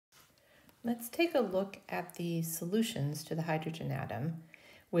Let's take a look at the solutions to the hydrogen atom,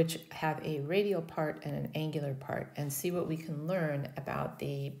 which have a radial part and an angular part, and see what we can learn about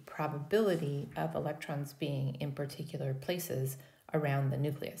the probability of electrons being in particular places around the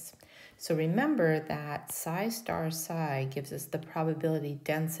nucleus. So remember that psi star psi gives us the probability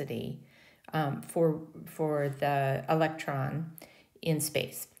density for the electron in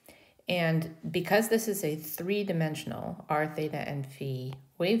space. And because this is a three-dimensional r, theta, and phi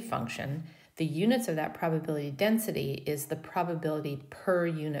wave function, the units of that probability density is the probability per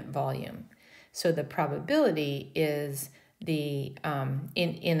unit volume. So the probability is the,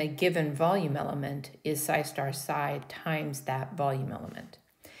 in a given volume element, is psi star psi times that volume element.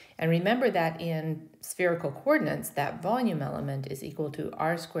 And remember that in spherical coordinates, that volume element is equal to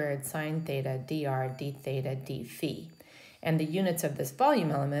r squared sine theta dr d theta d phi. And the units of this volume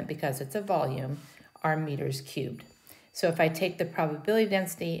element, because it's a volume, are meters cubed. So if I take the probability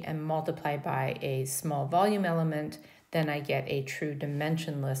density and multiply by a small volume element, then I get a true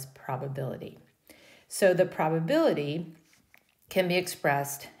dimensionless probability. So the probability can be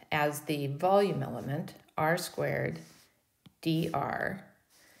expressed as the volume element, r squared dr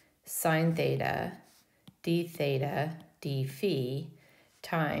sine theta d theta d phi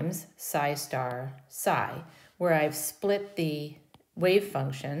times psi star psi, where I've split the wave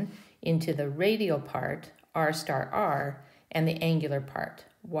function into the radial part, r star r, and the angular part,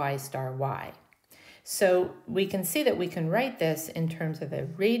 y star y. So we can see that we can write this in terms of a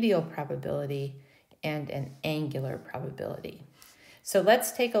radial probability and an angular probability. So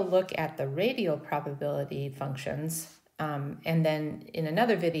let's take a look at the radial probability functions, and then in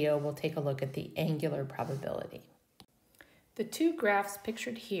another video, we'll take a look at the angular probability. The two graphs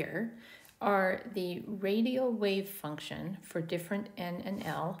pictured here are the radial wave function for different n and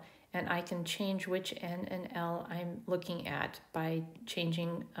l, and I can change which n and l I'm looking at by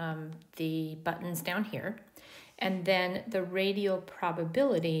changing the buttons down here. And then the radial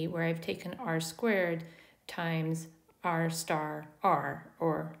probability, where I've taken r squared times r star r,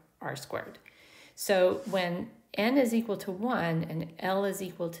 or r squared. So when n is equal to 1 and l is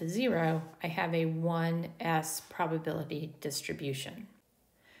equal to 0, I have a 1s probability distribution.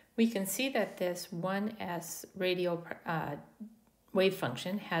 We can see that this 1s radial wave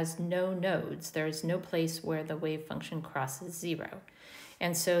function has no nodes. There is no place where the wave function crosses 0.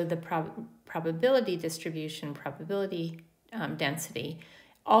 And so the probability distribution, probability density,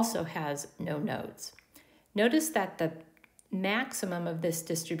 also has no nodes. Notice that the maximum of this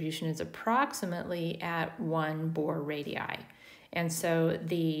distribution is approximately at 1 Bohr radii. And so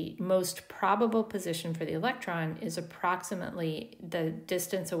the most probable position for the electron is approximately the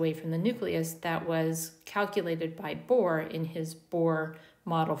distance away from the nucleus that was calculated by Bohr in his Bohr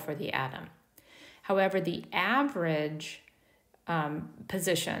model for the atom. However, the average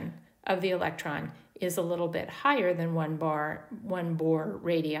position of the electron is a little bit higher than 1 Bohr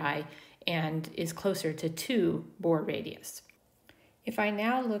radii and is closer to 2 Bohr radius. If I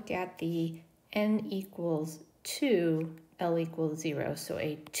now look at the n equals 2, l equals 0, so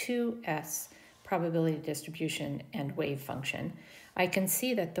a 2s probability distribution and wave function, I can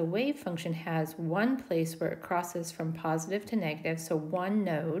see that the wave function has one place where it crosses from positive to negative, so one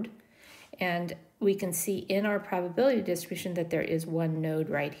node, and we can see in our probability distribution that there is one node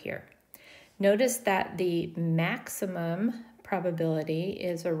right here. Notice that the maximum probability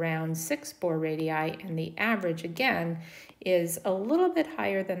is around 6 Bohr radii, and the average, again, is a little bit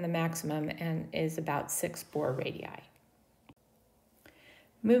higher than the maximum and is about 6 Bohr radii.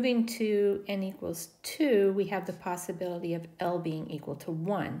 Moving to n equals 2, we have the possibility of L being equal to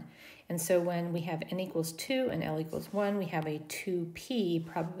 1. And so when we have n equals 2 and L equals 1, we have a 2p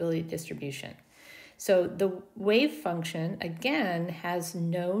probability distribution. So the wave function, again, has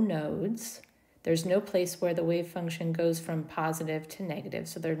no nodes. There's no place where the wave function goes from positive to negative,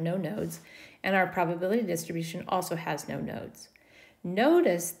 so there are no nodes. And our probability distribution also has no nodes.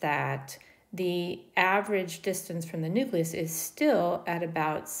 Notice that the average distance from the nucleus is still at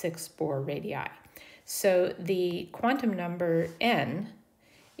about 6 Bohr radii. So the quantum number n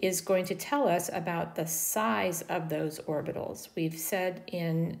is going to tell us about the size of those orbitals. We've said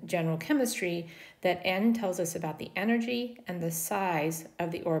in general chemistry that n tells us about the energy and the size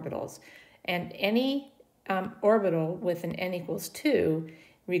of the orbitals. And any orbital with an n equals 2,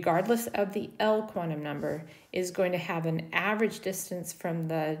 regardless of the L quantum number, is going to have an average distance from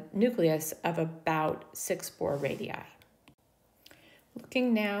the nucleus of about 6 Bohr radii.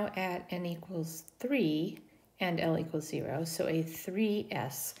 Looking now at n equals 3 and L equals 0, so a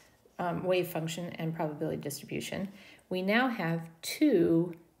 3s wave function and probability distribution, we now have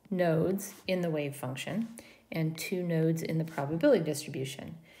 2 nodes in the wave function, and 2 nodes in the probability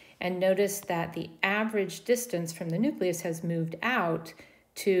distribution. And notice that the average distance from the nucleus has moved out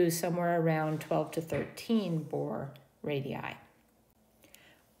to somewhere around 12 to 13 Bohr radii.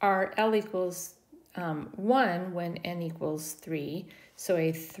 Our L equals 1 when n equals 3, so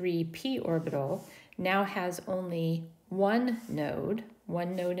a 3p orbital now has only one node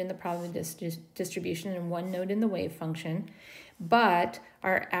in the probability distribution and one node in the wave function, but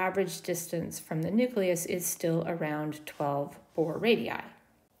our average distance from the nucleus is still around 12 Bohr radii.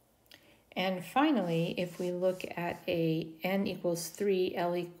 And finally, if we look at a n equals 3,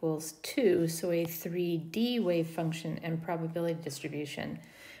 L equals 2, so a 3D wave function and probability distribution,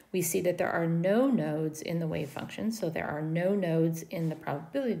 we see that there are no nodes in the wave function, so there are no nodes in the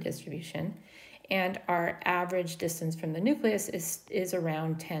probability distribution, and our average distance from the nucleus is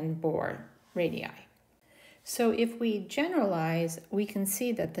around 10 Bohr radii. So if we generalize, we can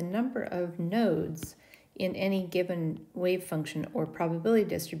see that the number of nodes in any given wave function or probability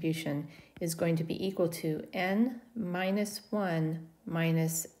distribution is going to be equal to n minus 1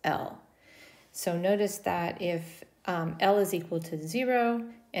 minus L. So notice that if L is equal to 0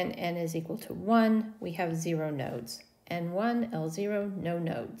 and n is equal to 1, we have 0 nodes. N1, L0, no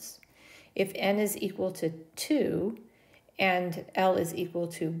nodes. If n is equal to 2 and L is equal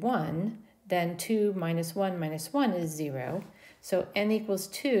to 1, then 2 minus 1 is 0. So n equals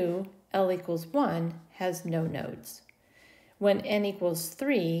 2, L equals 1 has no nodes. When n equals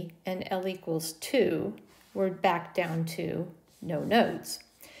 3 and L equals 2, we're back down to no nodes.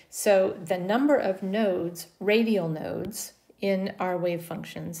 So the number of nodes, radial nodes, in our wave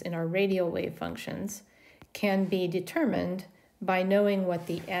functions, in our radial wave functions, can be determined by knowing what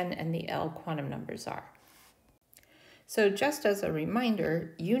the n and the L quantum numbers are. So just as a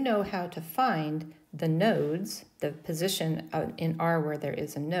reminder, you know how to find the nodes, the position in R where there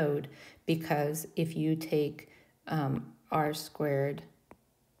is a node, because if you take R squared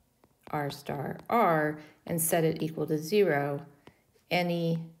R star R and set it equal to 0,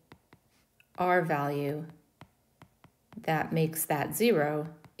 any R value that makes that 0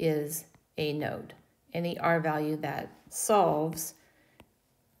 is a node. Any R value that solves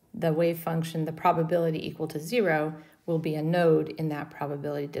the wave function, the probability equal to 0, will be a node in that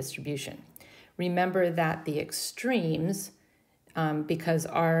probability distribution. Remember that the extremes, because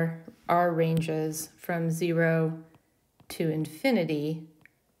R ranges from 0 to infinity,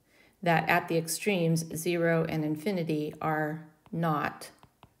 that at the extremes, 0 and infinity are not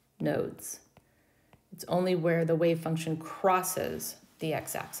nodes. It's only where the wave function crosses the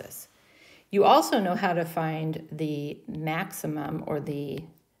x-axis. You also know how to find the maximum or the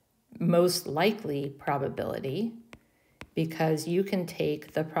most likely probability, because you can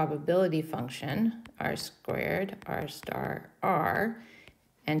take the probability function, R squared R star R,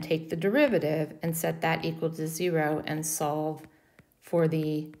 and take the derivative and set that equal to 0 and solve for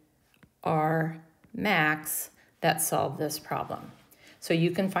the R max that solve this problem. So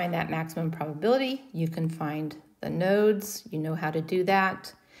you can find that maximum probability, you can find the nodes, you know how to do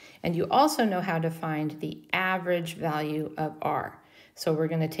that, and you also know how to find the average value of R. So we're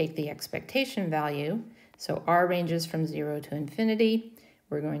going to take the expectation value, so R ranges from 0 to infinity.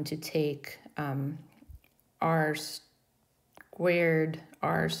 We're going to take R squared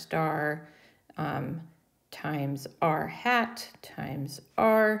R star times R hat times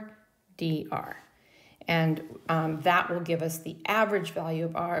R dr. And that will give us the average value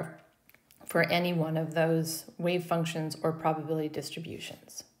of R for any one of those wave functions or probability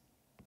distributions.